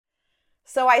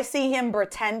So I see him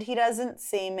pretend he doesn't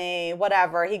see me,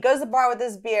 whatever. He goes to the bar with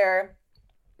his beer.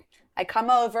 I come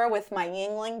over with my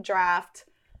Yingling draft.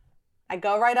 I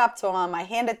go right up to him. I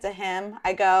hand it to him.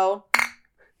 I go,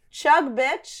 chug,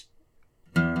 bitch.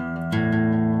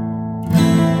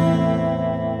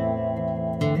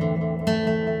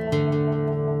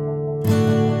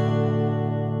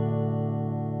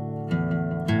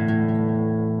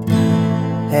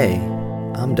 Hey,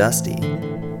 I'm Dusty.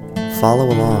 Follow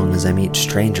along as I meet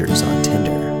strangers on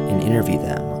Tinder and interview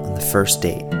them on the first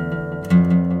date.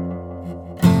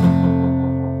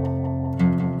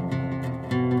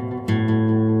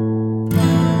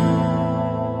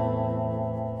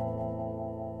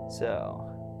 So,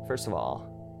 first of all,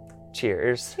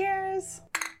 cheers. Cheers.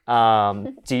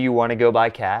 Do you want to go by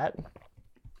Kat?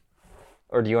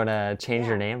 Or do you want to change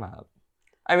your name up?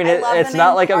 I mean, I love it's the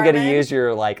not name like I'm going to Carmen. use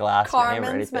your last name or Carmen's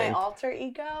anything. my alter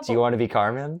ego. Do you want to be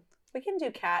Carmen? We can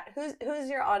do Kat. Who's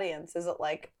your audience? Is it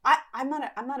like I'm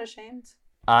not ashamed.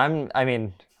 I'm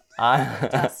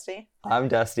Dusty. I'm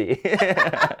Dusty.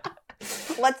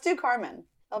 Let's do Carmen.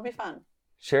 That'll be fun.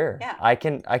 Sure. Yeah. I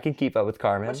can keep up with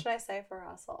Carmen. What should I say for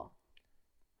Russell?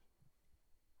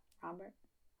 Robert.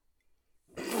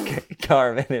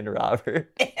 Carmen and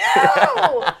Robert.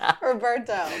 Ew!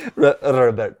 Roberto.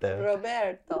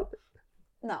 Roberto.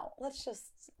 No, let's just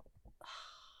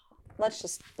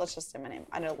say my name.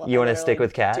 I know. You want to stick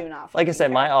with Kat? Do not. Like I said,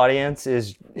 care. my audience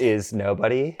is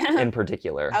nobody in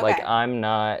particular. Okay. Like I'm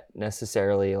not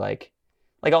necessarily like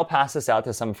I'll pass this out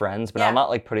to some friends, but Yeah. I'm not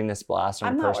like putting this blast on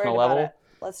I'm a not personal worried about level. it.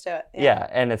 Let's do it. Yeah,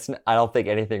 and I don't think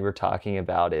anything we're talking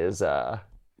about is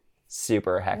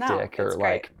super hectic or it's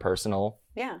like great. personal.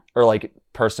 Yeah, Or like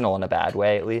personal in a bad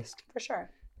way, at least. for sure.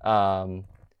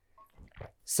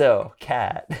 So,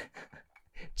 Kat,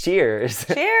 cheers.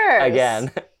 Cheers.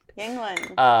 Again.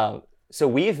 Yingling. So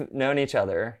we've known each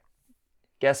other,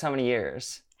 guess how many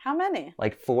years? How many?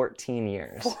 Like 14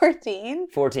 years. 14?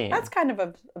 14. That's kind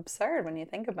of absurd when you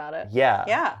think about it. Yeah.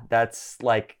 Yeah. That's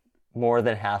like more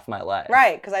than half my life.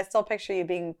 Right, because I still picture you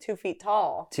being 2 feet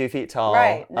tall. 2 feet tall.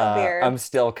 Right, no beard. I'm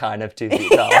still kind of 2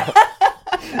 feet tall.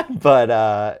 But,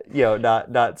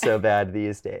 not so bad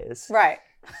these days. Right.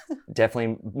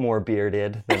 Definitely more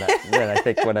bearded than I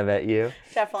think when I met you.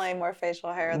 Definitely more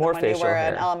facial hair More than when you facial were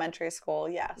hair. in elementary school,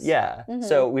 yes. Yeah. Mhm.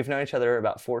 So we've known each other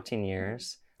about 14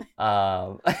 years.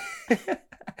 A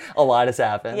lot has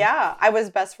happened. Yeah, I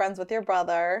was best friends with your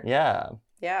brother. Yeah.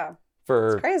 Yeah,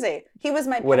 For it's crazy. He was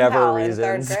my pen whatever pal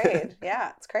reasons. in 3rd grade.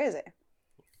 Yeah, it's crazy.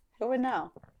 Who would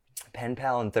know? pen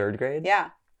pal in 3rd grade? Yeah.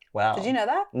 Wow. Did you know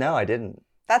that? No, I didn't.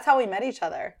 That's how we met each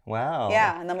other. Wow.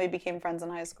 Yeah, and then we became friends in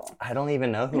high school. I don't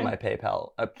even know who my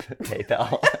PayPal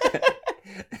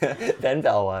pen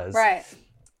pal was. Right.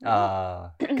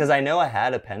 Because I know I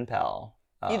had a pen pal.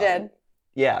 You did.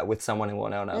 Yeah, with someone in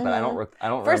Winona, but I don't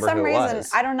For remember some who it reason,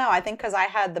 was. I don't know. I think because I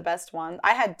had the best one.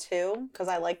 I had 2 because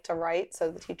I liked to write.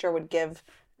 So the teacher would give,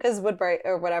 because Woodbury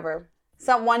or whatever,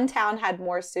 one town had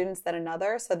more students than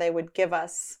another. So they would give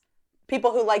us,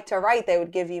 people who like to write, they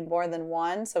would give you more than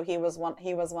one. So he was one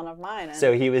of mine. And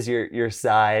So he was your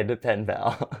side pen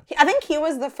pal. I think he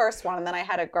was the first one. And then I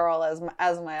had a girl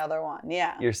as my other one.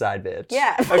 Yeah. Your side bitch.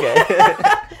 Yeah. Okay.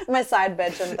 My side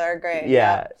bitch in 3rd grade.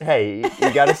 Yeah. Hey,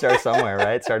 you got to start somewhere,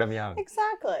 right? Start them young.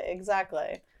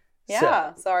 Exactly.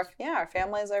 Yeah. So our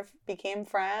families became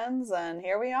friends, and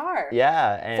here we are.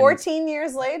 Yeah. And 14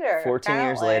 years later. 14 years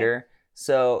apparently. later.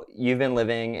 So you've been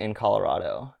living in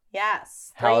Colorado.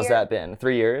 Yes. How has that been?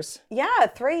 3 years? Yeah,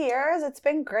 3 years. It's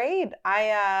been great.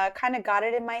 I kind of got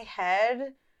it in my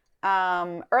head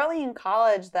early in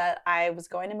college that I was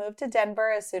going to move to Denver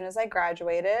as soon as I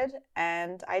graduated,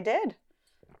 and I did.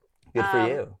 Good for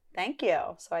you. Thank you.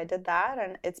 So I did that,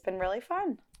 and it's been really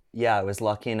fun. Yeah, I was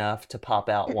lucky enough to pop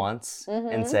out once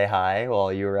Mhm. and say hi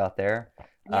while you were out there.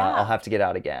 Yeah. I'll have to get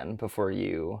out again before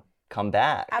you come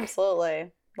back.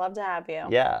 Absolutely. Love to have you.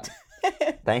 Yeah.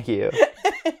 Thank you.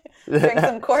 Drink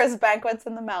some Coors Banquets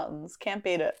in the mountains. Can't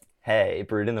beat it. Hey,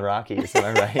 brewed in the Rockies, am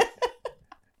I right?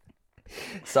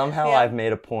 Somehow Yeah. I've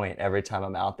made a point every time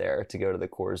I'm out there to go to the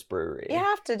Coors Brewery. You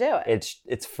have to do it.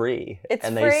 It's free. It's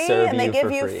and free, they serve and they you give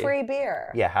for you free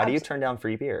beer. Yeah, how do you turn down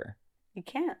free beer? You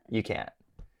can't. You can't.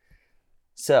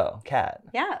 So, Kat,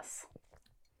 Yes.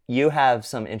 you have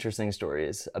some interesting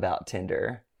stories about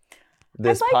Tinder.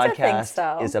 This I'd like to think podcast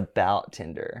so. is about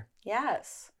Tinder.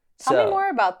 Yes. Tell me So- more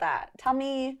about that. Tell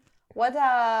me what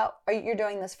are you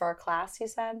doing this for a class, you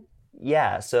said?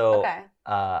 Yeah, so Okay.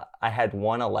 I had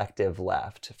one elective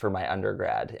left for my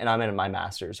undergrad, and I'm in my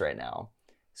master's right now.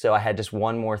 So I had just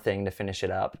one more thing to finish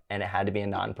it up, and it had to be a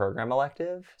non-program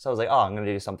elective. So I was like, oh, I'm going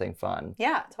to do something fun.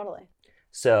 Yeah, totally.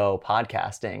 So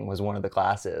podcasting was one of the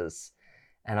classes.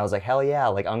 And I was like, hell yeah,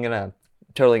 like I'm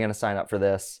totally gonna sign up for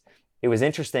this. It was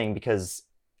interesting because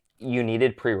you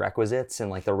needed prerequisites in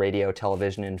like the radio,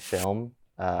 television, and film,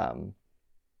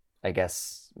 I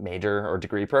guess, major or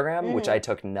degree program, which I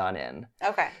took none in.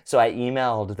 Okay. So I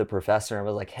emailed the professor and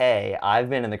was like, hey, I've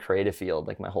been in the creative field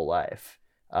like my whole life.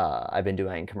 I've been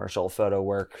doing commercial photo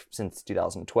work since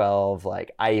 2012.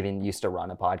 Like I even used to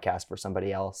run a podcast for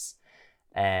somebody else.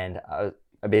 And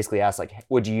I basically asked, like,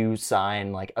 would you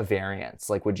sign like a variance?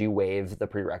 Like, would you waive the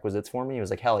prerequisites for me? He was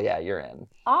like, hell yeah, you're in.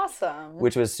 Awesome.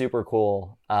 Which was super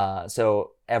cool.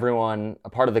 So a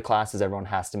part of the class is everyone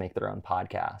has to make their own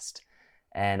podcast.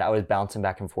 And I was bouncing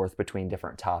back and forth between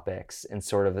different topics and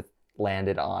sort of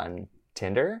landed on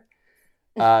Tinder.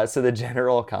 So the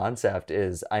general concept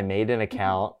is I made an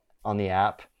account on the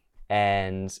app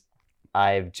and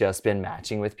I've just been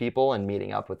matching with people and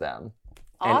meeting up with them.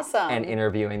 Awesome. And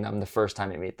interviewing them the first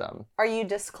time I meet them. Are you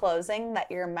disclosing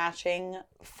that you're matching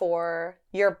for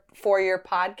your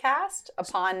podcast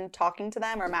upon talking to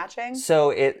them or matching?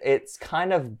 So it's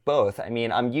kind of both. I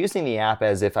mean, I'm using the app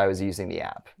as if I was using the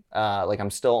app. Like I'm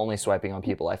still only swiping on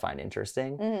people I find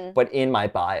interesting. But in my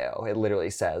bio, it literally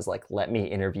says like, let me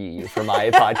interview you for my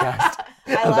podcast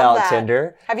about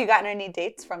Tinder. Have you gotten any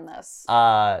dates from this?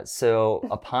 So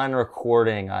upon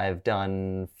recording, I've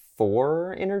done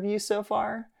 4 interviews so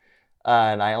far.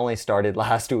 And I only started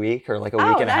last week or like a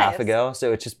week and a half ago.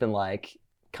 So it's just been like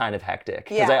kind of hectic.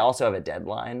 Because I also have a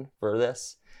deadline for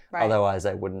this. Right. Otherwise,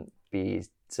 I wouldn't be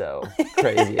so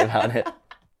crazy about it.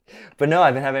 But no,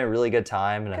 I've been having a really good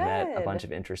time and I met a bunch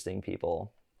of interesting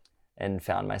people and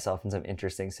found myself in some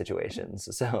interesting situations.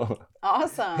 So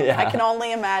awesome. Yeah. I can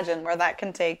only imagine where that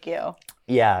can take you.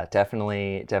 Yeah,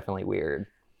 definitely weird.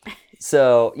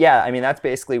 So yeah, I mean, that's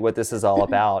basically what this is all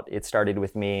about. It started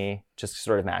with me just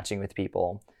sort of matching with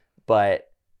people,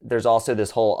 but there's also this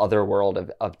whole other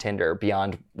world of Tinder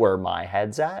beyond where my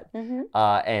head's at.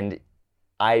 And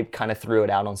I kind of threw it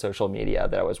out on social media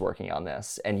that I was working on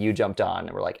this, and you jumped on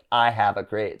and were like, I have a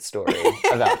great story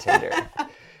about Tinder.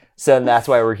 So that's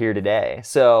why we're here today.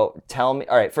 So tell me,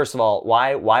 all right, first of all,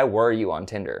 why were you on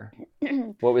Tinder?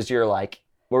 What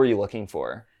were you looking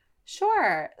for?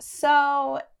 Sure.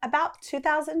 So about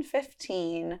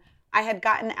 2015, I had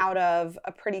gotten out of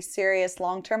a pretty serious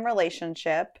long-term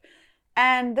relationship.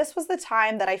 And this was the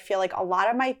time that I feel like a lot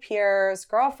of my peers,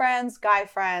 girlfriends, guy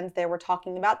friends, they were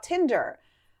talking about Tinder.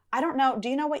 I don't know. Do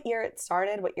you know what year it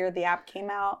started? What year the app came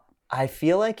out? I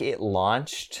feel like it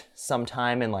launched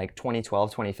sometime in like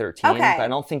 2012, 2013. Okay. But I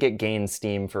don't think it gained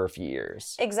steam for a few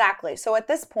years. Exactly. So at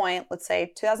this point, let's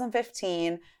say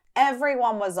 2015,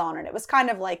 everyone was on it. It was kind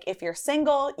of like, if you're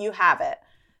single, you have it.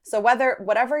 So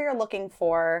whatever you're looking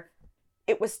for,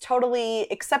 it was totally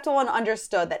acceptable and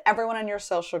understood that everyone in your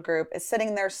social group is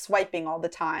sitting there swiping all the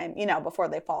time, before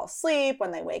they fall asleep,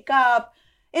 when they wake up,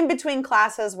 in between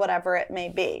classes, whatever it may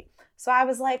be. So I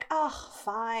was like, oh,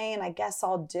 fine, I guess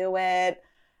I'll do it.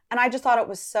 And I just thought it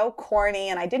was so corny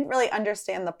and I didn't really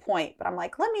understand the point, but I'm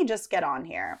like, let me just get on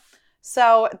here.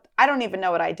 So I don't even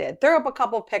know what I did. Threw up a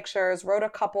couple pictures, wrote a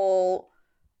couple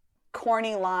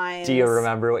corny lines. Do you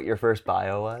remember what your first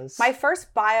bio was? My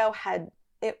first bio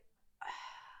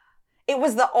it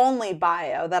was the only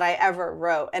bio that I ever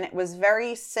wrote, and it was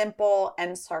very simple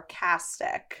and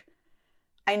sarcastic.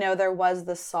 I know there was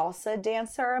the salsa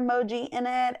dancer emoji in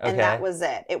it, and that was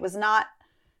it. It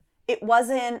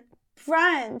wasn't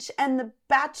brunch and The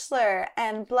Bachelor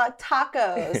and blood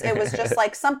tacos. It was just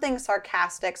like something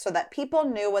sarcastic so that people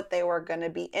knew what they were going to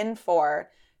be in for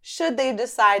should they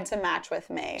decide to match with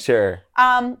me. Sure.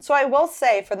 So I will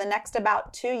say for the next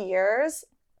about 2 years,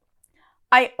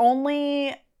 I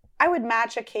would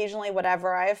match occasionally,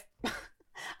 whatever. I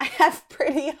have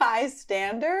pretty high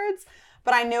standards,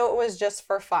 but I knew it was just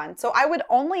for fun. So I would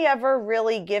only ever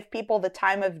really give people the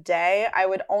time of day. I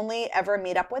would only ever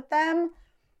meet up with them,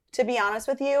 to be honest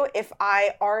with you, if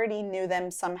I already knew them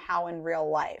somehow in real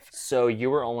life. So you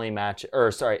were only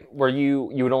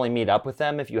you would only meet up with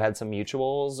them if you had some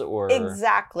mutuals or?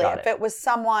 Exactly. If it was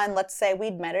someone, let's say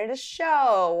we'd met at a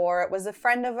show or it was a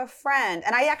friend of a friend.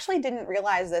 And I actually didn't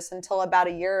realize this until about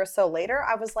a year or so later.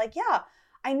 I was like, yeah,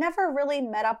 I never really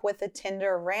met up with a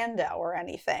Tinder rando or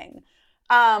anything.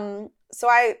 So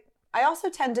I also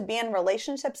tend to be in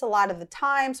relationships a lot of the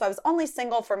time. So I was only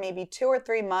single for maybe 2 or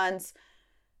 3 months.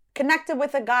 Connected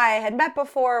with a guy I had met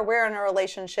before. We're in a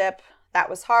relationship. That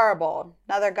was horrible.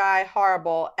 Another guy,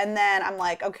 horrible. And then I'm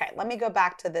like, okay, let me go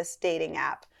back to this dating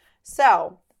app.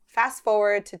 So fast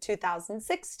forward to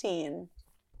 2016.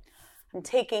 I'm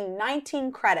taking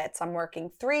 19 credits. I'm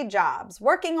working 3 jobs,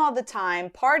 working all the time,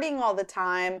 partying all the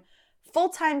time,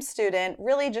 full-time student,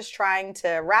 really just trying to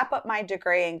wrap up my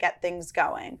degree and get things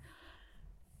going.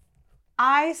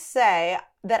 I say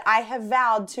that I have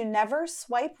vowed to never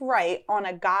swipe right on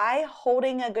a guy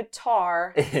holding a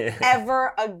guitar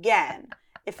ever again.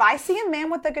 If I see a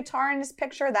man with a guitar in his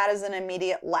picture, that is an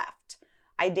immediate left.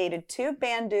 I dated 2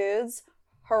 band dudes,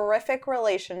 horrific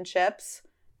relationships,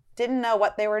 didn't know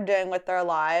what they were doing with their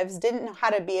lives, didn't know how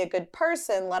to be a good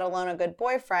person, let alone a good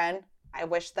boyfriend. I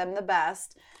wish them the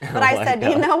best. But I said,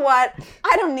 you know what?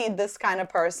 I don't need this kind of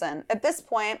person. At this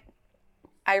point,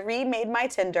 I remade my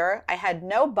Tinder. I had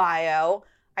no bio.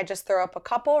 I just threw up a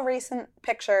couple of recent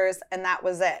pictures and that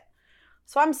was it.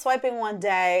 So I'm swiping one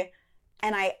day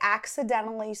and I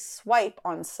accidentally swipe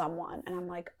on someone. And I'm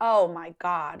like, oh my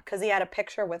God, because he had a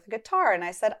picture with a guitar. And I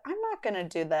said, I'm not going to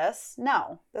do this.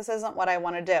 No, this isn't what I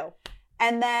want to do.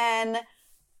 And then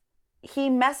he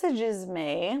messages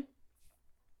me.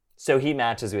 So he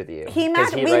matches with you. We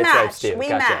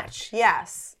match,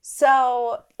 yes.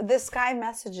 So this guy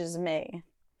messages me.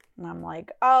 And I'm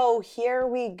like, oh, here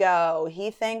we go. He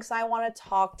thinks I want to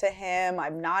talk to him.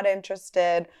 I'm not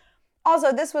interested.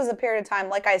 Also, this was a period of time,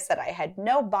 like I said, I had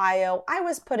no bio. I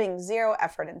was putting 0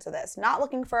 effort into this. Not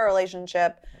looking for a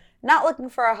relationship. Not looking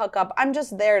for a hookup. I'm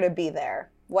just there to be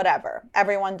there. Whatever.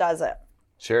 Everyone does it.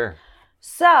 Sure.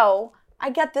 So I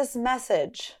get this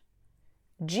message.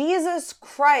 Jesus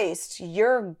Christ,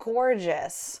 you're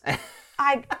gorgeous.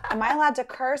 Am I allowed to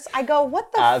curse? I go,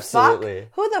 what the Absolutely. fuck?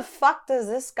 Who the fuck does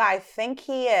this guy think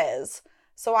he is?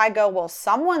 So I go, well,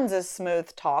 someone's a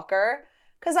smooth talker.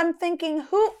 Because I'm thinking,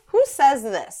 who says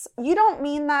this? You don't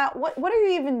mean that? What are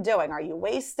you even doing? Are you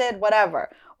wasted? Whatever.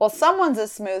 Well, someone's a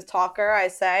smooth talker, I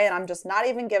say, and I'm just not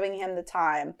even giving him the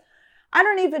time. I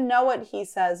don't even know what he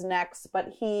says next,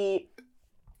 but he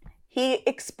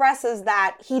expresses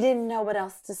that he didn't know what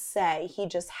else to say. He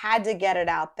just had to get it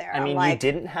out there. I mean, you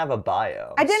didn't have a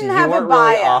bio. I didn't have a bio. You weren't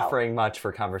really offering much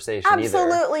for conversation either.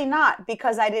 Absolutely not,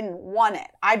 because I didn't want it.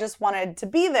 I just wanted to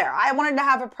be there. I wanted to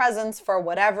have a presence for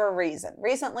whatever reason.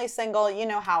 Recently single, you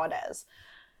know how it is.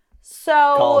 So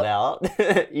called out?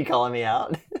 You calling me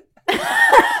out?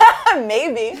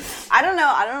 Maybe. I don't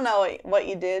know what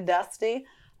you did, Dusty.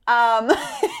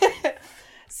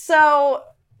 So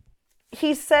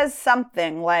he says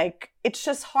something like, it's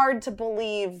just hard to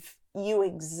believe you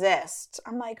exist.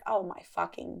 I'm like, oh my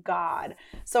fucking God.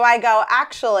 So I go,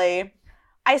 actually,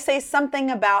 I say something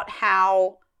about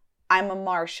how I'm a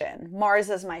Martian. Mars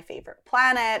is my favorite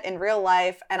planet in real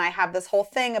life. And I have this whole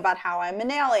thing about how I'm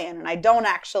an alien and I don't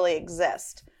actually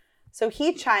exist. So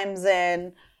he chimes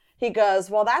in. He goes,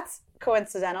 well, that's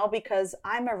coincidental because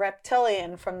I'm a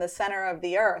reptilian from the center of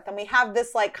the earth. And we have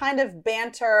this like kind of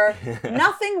banter.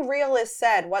 Nothing real is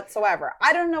said whatsoever.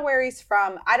 I don't know where he's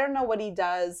from. I don't know what he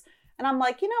does. And I'm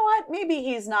like, you know what? Maybe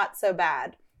he's not so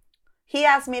bad. He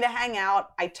asked me to hang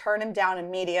out. I turn him down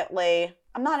immediately.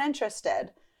 I'm not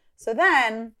interested. So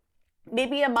then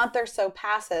maybe a month or so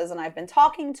passes and I've been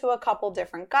talking to a couple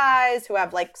different guys who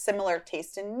have like similar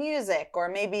taste in music or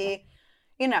maybe,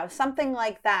 you know, something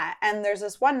like that. And there's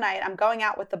this one night I'm going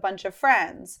out with a bunch of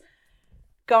friends,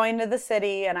 going to the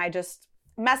city, and I just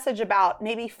message about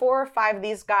maybe 4 or 5 of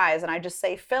these guys, and I just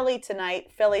say, Philly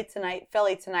tonight, Philly tonight,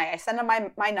 Philly tonight. I send them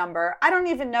my number. I don't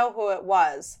even know who it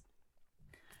was.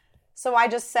 So I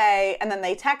just say, and then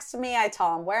they text me, I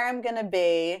tell them where I'm going to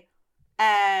be,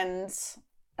 and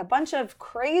a bunch of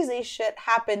crazy shit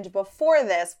happened before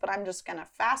this, but I'm just going to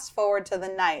fast forward to the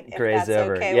night. If Graze that's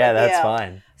over. okay Yeah, with that's you.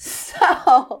 fine.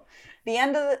 So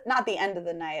not the end of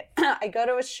the night. I go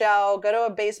to a show, go to a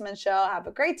basement show, have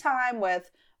a great time with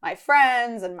my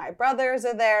friends and my brothers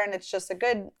are there. And it's just a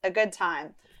good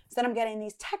time. So then I'm getting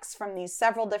these texts from these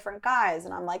several different guys.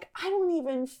 And I'm like, I don't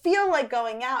even feel like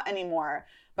going out anymore,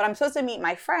 but I'm supposed to meet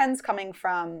my friends coming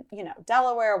from, you know,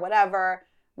 Delaware, whatever.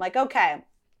 I'm like, okay,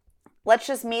 let's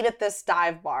just meet at this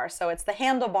dive bar. So it's the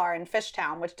Handlebar in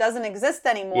Fishtown, which doesn't exist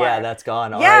anymore. Yeah, that's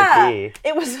gone. Yeah, R.I.P.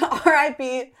 it was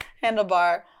R.I.P.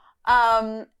 Handlebar.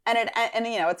 And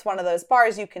you know, it's one of those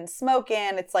bars you can smoke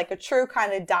in. It's like a true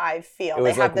kind of dive feel. It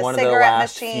was they have like one the of the cigarette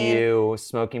last machine. few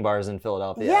smoking bars in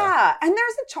Philadelphia. Yeah, and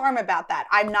there's a charm about that.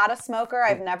 I'm not a smoker.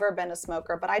 I've never been a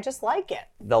smoker, but I just like it.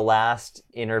 The last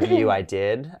interview I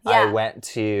did, I went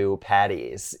to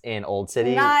Patty's in Old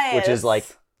City, which is like,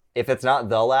 if it's not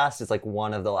the last, it's like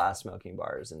one of the last smoking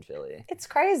bars in Philly. It's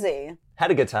crazy. Had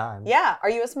a good time. Yeah. Are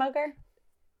you a smoker?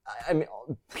 I mean,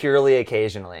 purely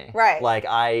occasionally. Right. Like,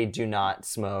 I do not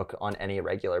smoke on any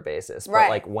regular basis, but Right.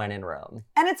 like when in Rome.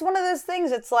 And it's one of those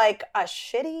things, it's like a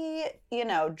shitty,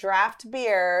 draft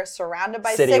beer surrounded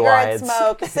by Citywides. cigarette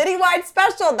smoke. Citywide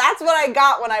special. That's what I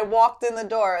got when I walked in the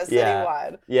door, a Yeah.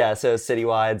 Citywide. Yeah, so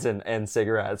Citywides and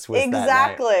cigarettes was that night.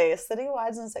 Exactly.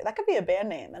 Citywides and that could be a band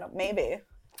name, maybe.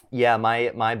 Yeah, my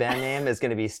band name is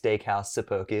going to be Steakhouse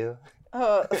Seppuku.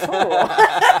 Oh,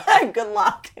 good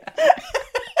luck.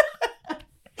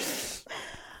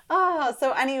 Oh,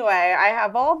 so anyway, I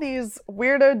have all these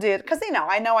weirdo dudes because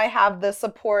I know I have the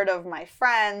support of my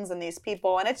friends and these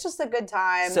people, and it's just a good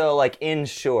time. So, like, in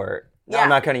short, Yeah. I'm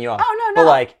not cutting you off. Oh, no, But, no.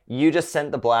 like, you just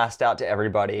sent the blast out to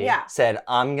everybody. Yeah. Said,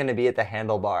 I'm going to be at the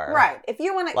Handlebar. Right. If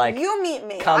you want to, Like, you meet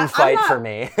me. Come I'm fight not- for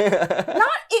me.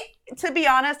 To be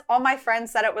honest, all my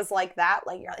friends said it was like that.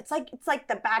 Like, it's like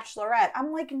The Bachelorette.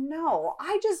 I'm like, no,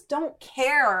 I just don't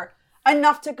care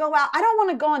enough to go out. I don't want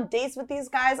to go on dates with these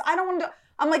guys. I don't want to.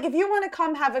 I'm like, if you want to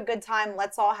come have a good time,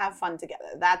 let's all have fun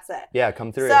together. That's it. Yeah,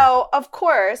 come through. So, of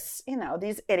course,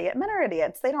 these men are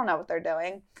idiots. They don't know what they're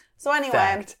doing. So anyway,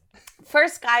 Fact.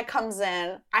 first guy comes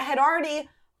in. I had already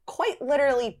quite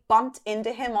literally bumped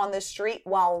into him on the street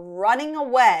while running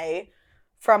away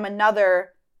from another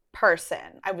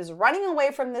person. I was running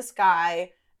away from this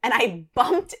guy and I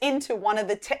bumped into one of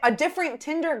a different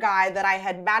Tinder guy that I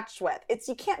had matched with.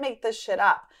 You can't make this shit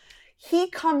up.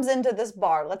 He comes into this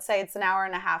bar. Let's say it's an hour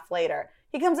and a half later.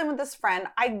 He comes in with his friend.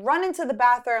 I run into the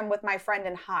bathroom with my friend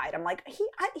and hide. I'm like,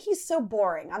 he's so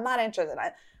boring. I'm not interested.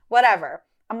 Whatever.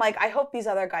 I'm like, I hope these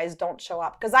other guys don't show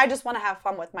up because I just want to have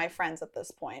fun with my friends at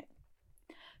this point.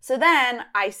 So then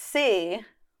I see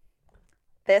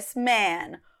this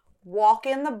man walk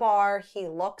in the bar. He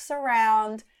looks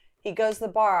around. He goes to the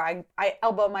bar. I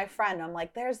elbow my friend. I'm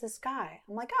like, there's this guy.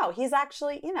 I'm like, oh, he's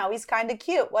actually, he's kind of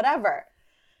cute, whatever.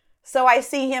 So I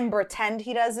see him pretend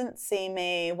he doesn't see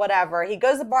me, whatever. He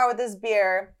goes to the bar with his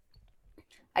beer.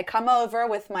 I come over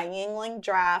with my Yingling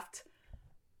draft.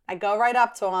 I go right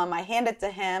up to him. I hand it to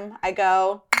him. I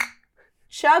go,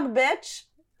 chug, bitch.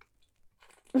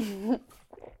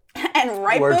 And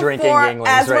right We're before, drinking Yinglings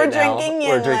as right we're now. drinking Yingling,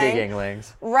 We're drinking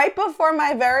Yinglings. right before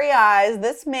my very eyes,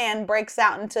 this man breaks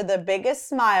out into the biggest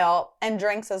smile and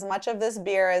drinks as much of this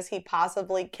beer as he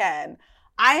possibly can.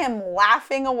 I am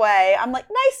laughing away. I'm like,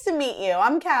 nice to meet you.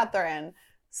 I'm Catherine.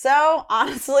 So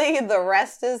honestly, the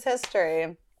rest is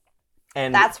history.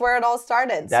 And That's where it all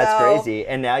started. that's So, crazy.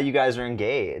 And now you guys are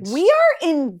engaged. We are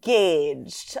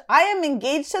engaged. I am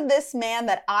engaged to this man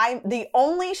that the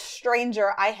only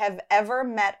stranger I have ever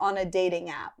met on a dating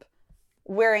app.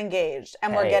 We're engaged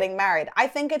and we're Hey. getting married. I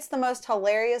think it's the most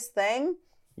hilarious thing.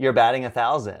 You're batting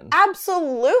 1,000.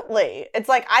 Absolutely. It's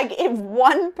like I gave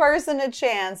one person a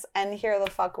chance and here the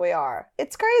fuck we are.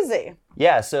 It's crazy.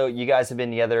 Yeah, so you guys have been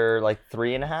together like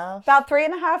 3.5? About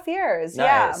 3.5 years.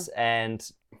 Nice. And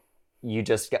you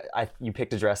just you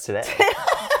picked a dress today. Yeah.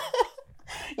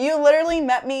 You literally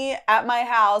met me at my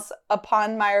house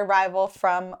upon my arrival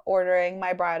from ordering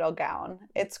my bridal gown.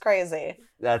 It's crazy.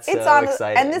 That's It's so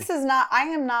exciting. And this is not, I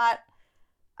am not,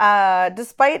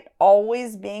 despite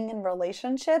always being in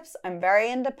relationships, I'm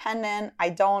very independent.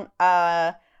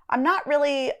 I'm not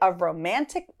really a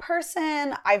romantic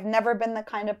person. I've never been the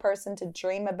kind of person to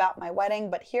dream about my wedding,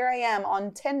 but here I am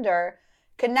on Tinder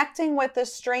connecting with a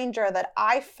stranger that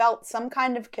I felt some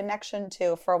kind of connection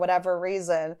to for whatever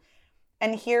reason.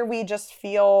 And here we just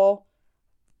feel,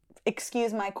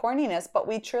 excuse my corniness, but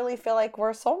we truly feel like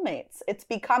we're soulmates. It's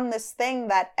become this thing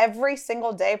that every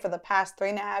single day for the past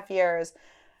 3.5 years,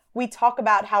 we talk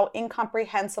about how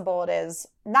incomprehensible it is.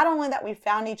 Not only that we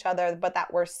found each other, but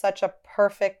that we're such a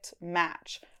perfect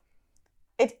match.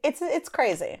 It's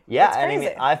crazy. yeah, It's and I crazy.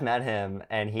 mean, I've met him,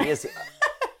 and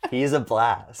he's a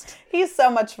blast. He's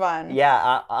so much fun.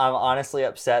 Yeah, I'm honestly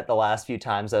upset the last few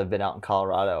times I've been out in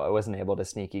Colorado. I wasn't able to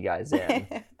sneak you guys in.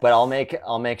 But I'll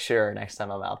make sure next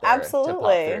time I'm out there to Absolutely.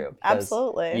 pop through. 'Cause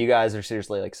Absolutely. You guys are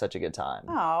seriously like such a good time.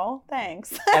 Oh,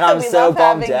 thanks. And I'm We so love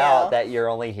bummed having out you. that you're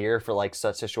only here for like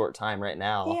such a short time right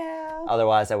now. Yeah.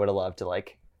 Otherwise, I would have loved to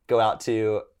like go out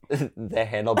to the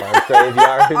Handlebar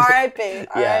graveyard. R.I.P.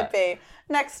 Yeah. R.I.P.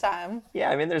 Next time. Yeah,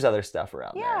 I mean, there's other stuff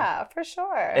around there. Yeah, for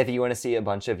sure. If you want to see a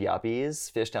bunch of yuppies,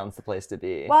 Fishtown's the place to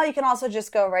be. Well, you can also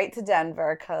just go right to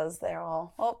Denver because they're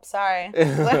all, oh, sorry.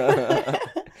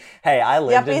 Hey, I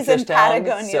lived in Yuppies in Fishtown,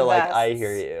 Patagonia so like I vests.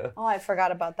 hear you. Oh, I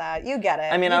forgot about that. You get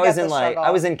it. I mean, You I get was the in like struggle. I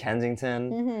was in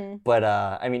Kensington, Mm-hmm. but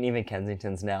I mean, even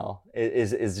Kensington's now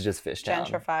is just Fishtown.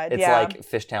 Gentrified, It's yeah. like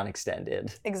Fishtown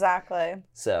extended. Exactly.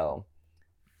 So,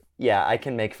 yeah, I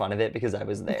can make fun of it because I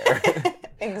was there.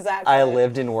 Exactly. I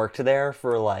lived and worked there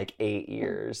for like 8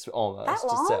 years almost. that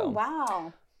long? So.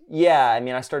 Wow. Yeah, I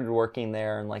mean, I started working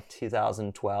there in like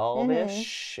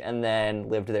 2012-ish, and then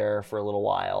lived there for a little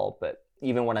while. But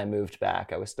even when I moved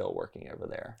back, I was still working over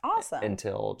there. Awesome.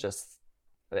 Until just,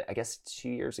 I guess, 2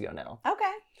 years ago now.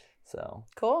 Okay. So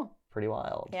Cool. pretty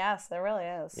wild. Yes, it really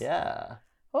is. Yeah.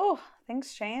 Oh,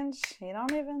 things change. You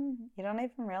don't even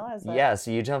realize it. Yeah,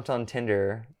 so you jumped on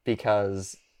Tinder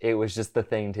because it was just the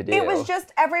thing to do. It was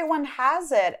just everyone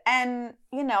has it. And,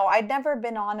 you know, I'd never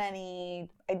been on a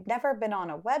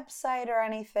website or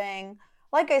anything.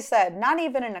 Like I said, not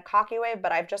even in a cocky way,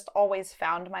 but I've just always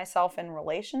found myself in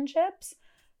relationships.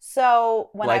 So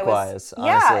when Likewise,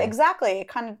 yeah, honestly. exactly. It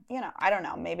kind of, you know, I don't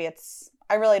know, maybe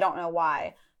I really don't know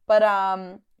why. But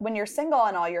when you're single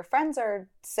and all your friends are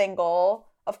single,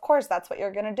 of course, that's what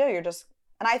you're going to do.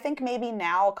 And I think maybe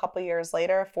now, a couple years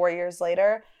later, 4 years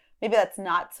later, maybe that's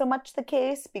not so much the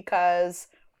case because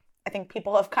I think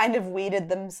people have kind of weeded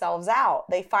themselves out.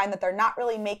 They find that they're not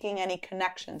really making any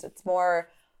connections. It's more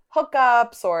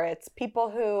hookups, or it's people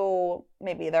who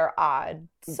maybe they're odd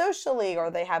socially or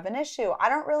they have an issue. I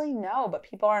don't really know, but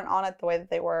people aren't on it the way that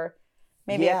they were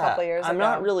maybe a couple years ago. I'm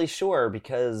not really sure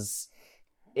because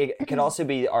it could also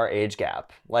be our age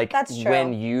gap. Like, that's true.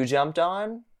 When you jumped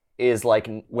on is like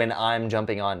when I'm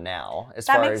jumping on now, as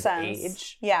that far makes as sense.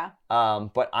 age. Yeah.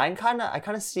 But I kind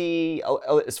of see,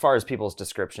 as far as people's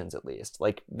descriptions at least,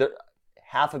 like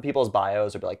half of people's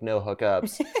bios are like no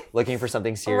hookups, looking for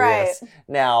something serious. Right.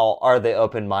 Now, are they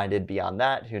open-minded beyond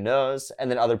that? Who knows?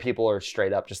 And then other people are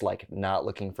straight up just like not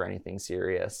looking for anything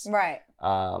serious. Right.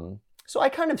 So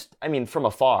I mean, from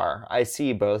afar, I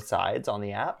see both sides on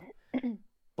the app.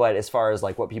 But as far as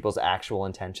like what people's actual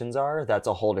intentions are, that's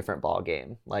a whole different ball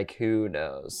game. Like, who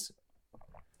knows?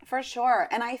 For sure.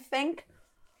 And I think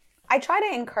I try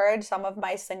to encourage some of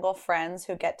my single friends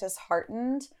who get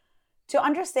disheartened to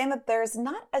understand that there's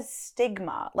not a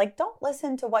stigma. Like, don't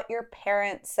listen to what your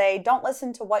parents say. Don't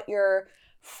listen to what your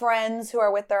friends who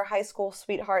are with their high school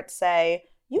sweethearts say.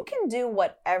 You can do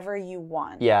whatever you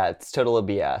want. Yeah, it's total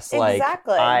BS.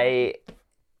 Exactly.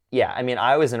 I mean,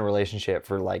 I was in a relationship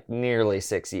for like nearly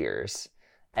 6 years,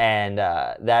 and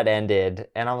that ended,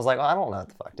 and I was like, well, I don't know what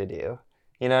the fuck to do.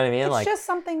 You know what I mean? It's like, just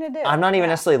something to do. I'm not even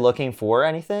necessarily looking for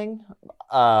anything,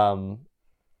 and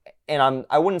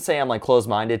I wouldn't say I'm like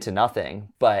closed-minded to nothing,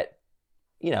 but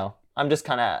you know, I'm just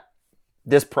kind of,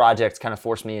 this project kind of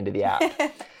forced me into the app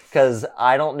because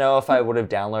I don't know if I would have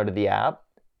downloaded the app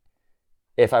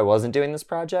if I wasn't doing this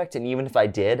project, and even if I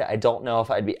did, I don't know if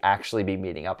I'd actually be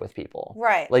meeting up with people.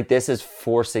 Right. Like, this is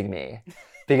forcing me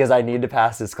because I need to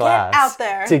pass this class. Get out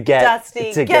there,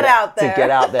 Dusty. Get out there. To get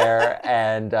out there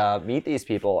and meet these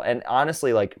people. And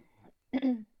honestly, like,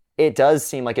 it does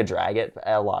seem like a drag at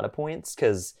a lot of points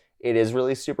because it is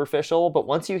really superficial. But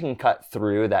once you can cut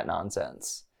through that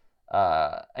nonsense,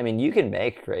 I mean, you can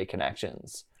make great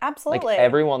connections. Absolutely. Like,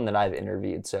 everyone that I've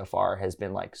interviewed so far has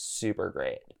been like super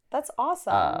great. That's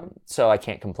awesome. So I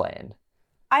can't complain.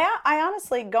 I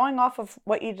honestly, going off of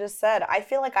what you just said, I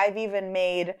feel like I've even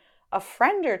made a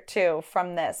friend or two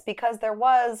from this because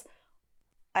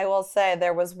I will say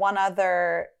there was one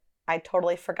other, I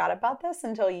totally forgot about this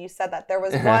until you said that. There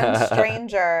was one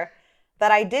stranger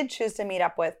that I did choose to meet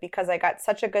up with because I got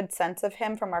such a good sense of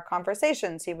him from our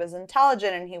conversations. He was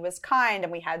intelligent and he was kind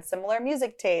and we had similar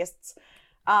music tastes.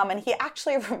 And he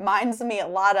actually reminds me a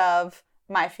lot of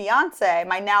my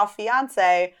now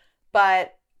fiance,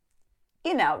 but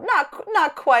you know,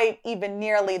 not quite even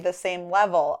nearly the same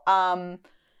level.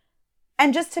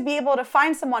 And just to be able to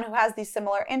find someone who has these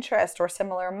similar interests or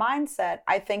similar mindset,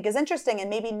 I think is interesting and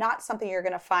maybe not something you're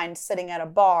going to find sitting at a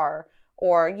bar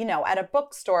or, you know, at a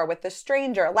bookstore with a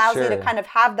stranger. Allows you to kind of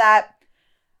have that,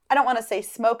 I don't want to say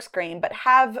smokescreen, but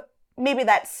have maybe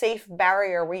that safe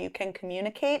barrier where you can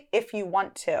communicate if you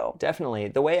want to. Definitely.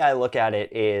 The way I look at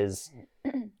it is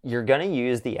you're going to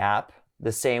use the app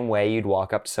the same way you'd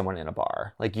walk up to someone in a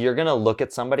bar. Like, you're going to look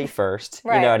at somebody first,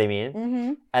 right. You know what I mean?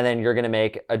 Mm-hmm. And then you're going to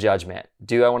make a judgment.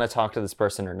 Do I want to talk to this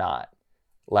person or not?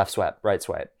 Left swipe, right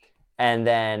swipe. And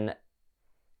then,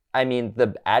 I mean,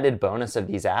 the added bonus of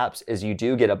these apps is you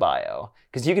do get a bio.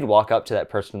 Because you could walk up to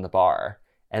that person in the bar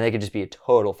and they could just be a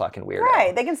total fucking weirdo.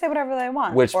 Right. They can say whatever they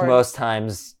want. Which most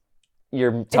times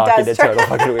you're talking to total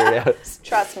fucking weirdos.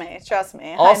 Trust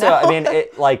me. Also, I mean,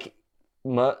 it like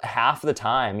half the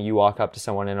time you walk up to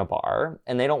someone in a bar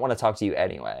and they don't want to talk to you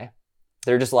anyway.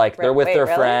 They're just like, they're with their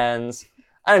friends.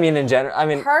 I mean, in general, I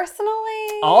mean,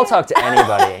 personally, I'll talk to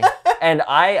anybody. And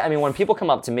I mean, when people come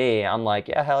up to me, I'm like,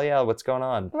 yeah, hell yeah, what's going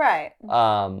on? Right.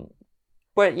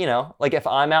 But you know, like if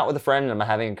I'm out with a friend and I'm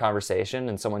having a conversation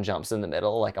and someone jumps in the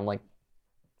middle, like I'm like,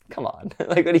 come on,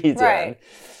 like what are you doing? Right.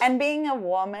 And being a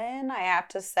woman, I have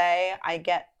to say,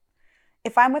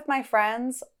 if I'm with my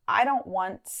friends, I don't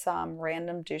want some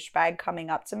random douchebag coming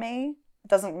up to me. It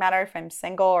doesn't matter if I'm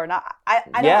single or not. I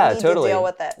don't need to deal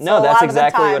with it. No, so that's a lot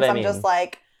exactly of the what times I mean. I'm just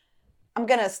like, I'm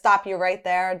going to stop you right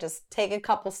there. Just take a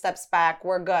couple steps back.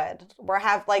 We're good.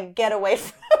 Get away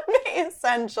from me,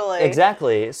 essentially.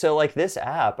 Exactly. So like this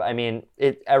app, I mean,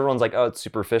 everyone's like, oh, it's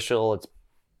superficial. It's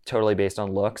totally based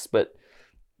on looks. But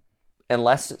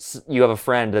unless you have a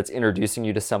friend that's introducing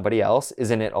you to somebody else,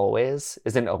 isn't it always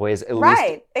at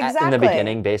least in the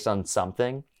beginning based on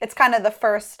something? It's kind of the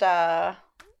first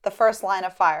line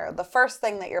of fire. The first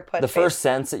thing that you're put. The first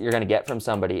sense that you're going to get from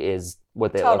somebody is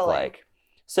what they Totally. look like.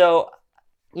 So,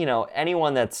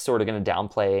 anyone that's sort of going to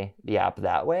downplay the app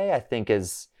that way, I think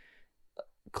is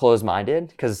closed-minded.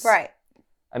 Because, right.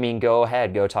 I mean, go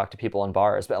ahead, go talk to people in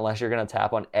bars. But unless you're going to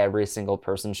tap on every single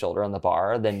person's shoulder on the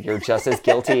bar, then you're just as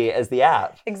guilty as the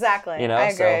app. Exactly. I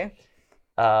agree.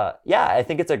 So, I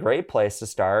think it's a great place to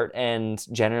start. And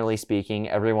generally speaking,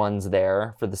 everyone's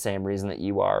there for the same reason that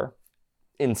you are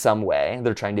in some way.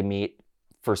 They're trying to meet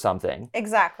for something.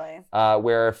 Exactly.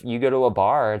 Where if you go to a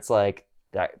bar, it's like,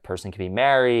 that person could be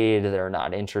married, they're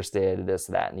not interested, this,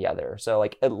 that, and the other. So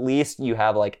like at least you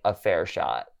have like a fair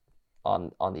shot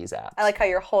on these apps. I like how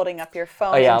you're holding up your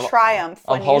phone in triumph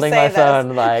when I'm holding you say my this.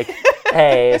 phone like,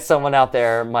 hey, someone out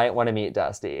there might want to meet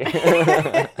Dusty.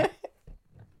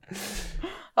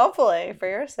 Hopefully, for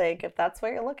your sake, if that's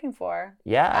what you're looking for.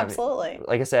 Yeah. Absolutely. I mean,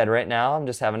 like I said, right now I'm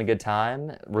just having a good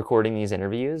time recording these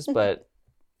interviews, but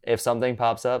if something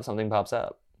pops up, something pops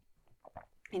up.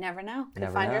 You never know. You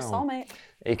never find know. your soulmate.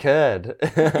 It could.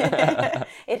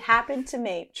 It happened to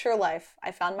me. True life.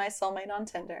 I found my soulmate on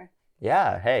Tinder.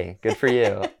 Yeah. Hey, good for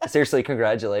you. Seriously,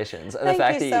 congratulations. And Thank the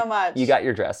fact you that so much. you got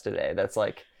your dress today, that's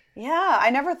like... Yeah, I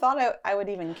never thought I would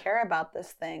even care about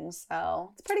this thing.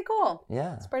 So it's pretty cool.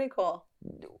 Yeah. It's pretty cool.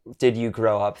 Did you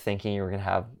grow up thinking you were going to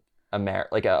have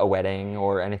a wedding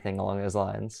or anything along those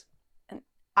lines?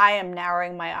 I am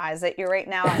narrowing my eyes at you right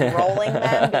now. I'm rolling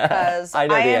them because I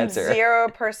know the am answer.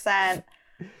 0%.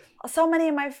 So many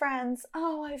of my friends,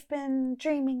 I've been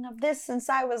dreaming of this since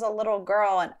I was a little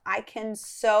girl. And I can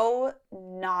so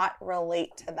not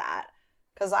relate to that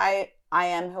because I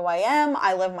am who I am.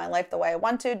 I live my life the way I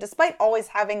want to. Despite always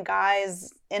having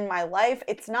guys in my life,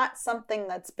 it's not something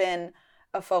that's been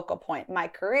a focal point. My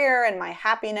career and my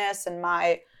happiness and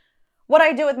what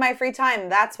I do with my free time,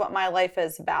 that's what my life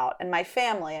is about, and my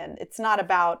family. And it's not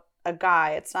about a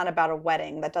guy. It's not about a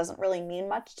wedding. That doesn't really mean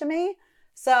much to me.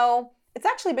 So it's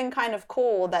actually been kind of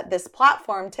cool that this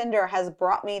platform, Tinder, has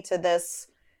brought me to this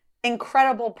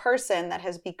incredible person that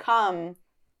has become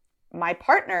my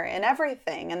partner in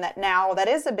everything. And that now that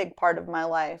is a big part of my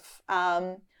life.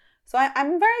 So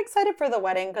I'm very excited for the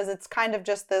wedding because it's kind of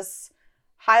just this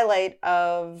highlight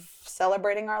of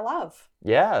celebrating our love.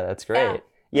 Yeah, that's great.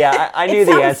 Yeah, I knew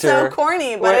the answer. It sounds so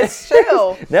corny, but it's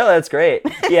true. No, that's great.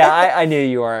 Yeah, I knew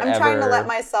you weren't I'm trying to let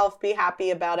myself be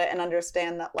happy about it and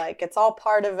understand that like it's all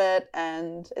part of it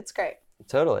and it's great.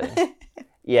 Totally.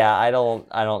 Yeah, I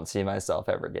don't see myself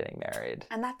ever getting married.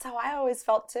 And that's how I always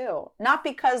felt too. Not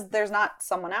because there's not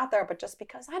someone out there, but just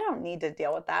because I don't need to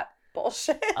deal with that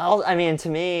bullshit. To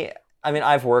me,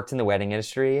 I've worked in the wedding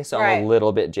industry, so Right. I'm a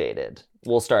little bit jaded.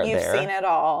 We'll start there. You've seen it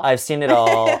all. I've seen it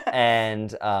all.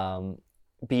 And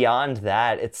beyond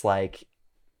that, it's like,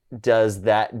 does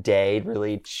that day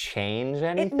really change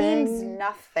anything? It means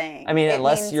nothing.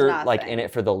 Unless you're like in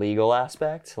it for the legal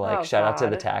aspect, like shout out to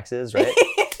the taxes, right?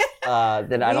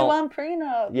 Then I don't. We want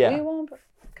prenup. Yeah. We want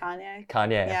Kanye.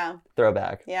 Yeah.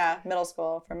 Throwback. Yeah. Middle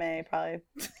school for me, probably.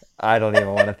 I don't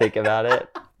even want to think about it.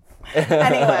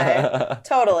 Anyway,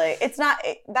 totally. It's not.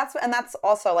 That's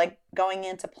also like going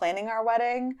into planning our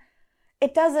wedding.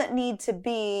 It doesn't need to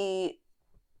be,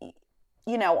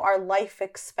 our life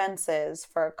expenses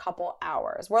for a couple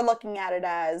hours. We're looking at it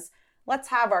as, let's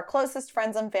have our closest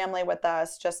friends and family with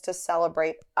us just to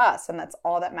celebrate us. And that's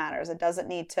all that matters. It doesn't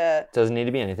need to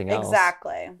be anything else.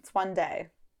 Exactly. It's one day.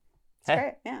 It's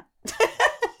great. Yeah.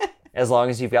 As long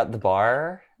as you've got the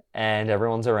bar and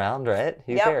everyone's around, right?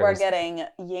 Who cares? We're getting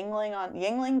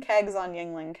Yingling kegs on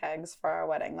Yingling kegs for our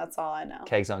wedding. That's all I know.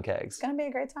 Kegs on kegs. It's going to be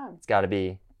a great time. It's got to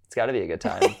be a good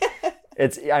time.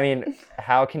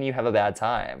 How can you have a bad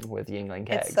time with Yingling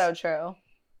kegs? It's so true.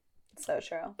 So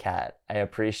true. Kat, I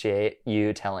appreciate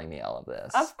you telling me all of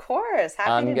this. Of course.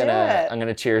 Happy to do it. I'm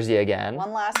gonna cheers you again.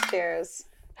 One last cheers.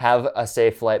 Have a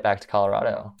safe flight back to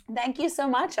Colorado. Thank you so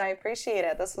much. I appreciate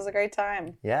it. This was a great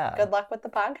time. Yeah. Good luck with the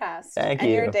podcast. Thank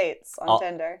and you. your dates on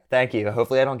Tinder. Thank you.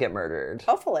 Hopefully I don't get murdered.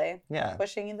 Hopefully. Yeah.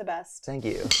 Wishing you the best. Thank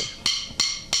you.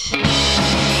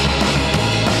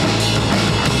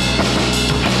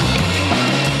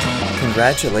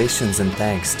 Congratulations and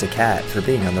thanks to Kat for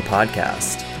being on the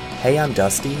podcast. Hey, I'm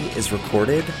Dusty is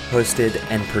recorded, hosted,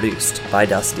 and produced by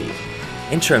Dusty.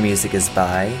 Intro music is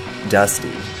by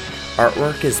Dusty.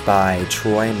 Artwork is by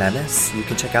Troy Memis. You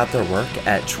can check out their work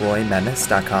at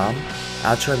troymemis.com.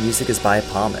 Outro music is by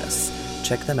Palmas.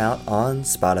 Check them out on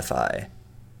Spotify.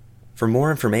 For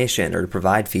more information or to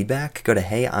provide feedback, go to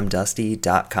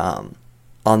heyimdusty.com.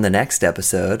 On the next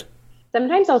episode...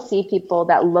 Sometimes I'll see people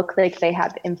that look like they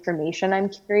have information I'm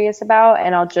curious about,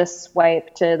 and I'll just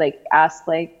swipe to ask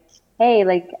hey,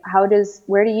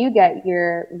 where do you get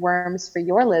your worms for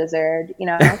your lizard?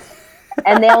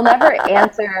 And they'll never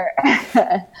answer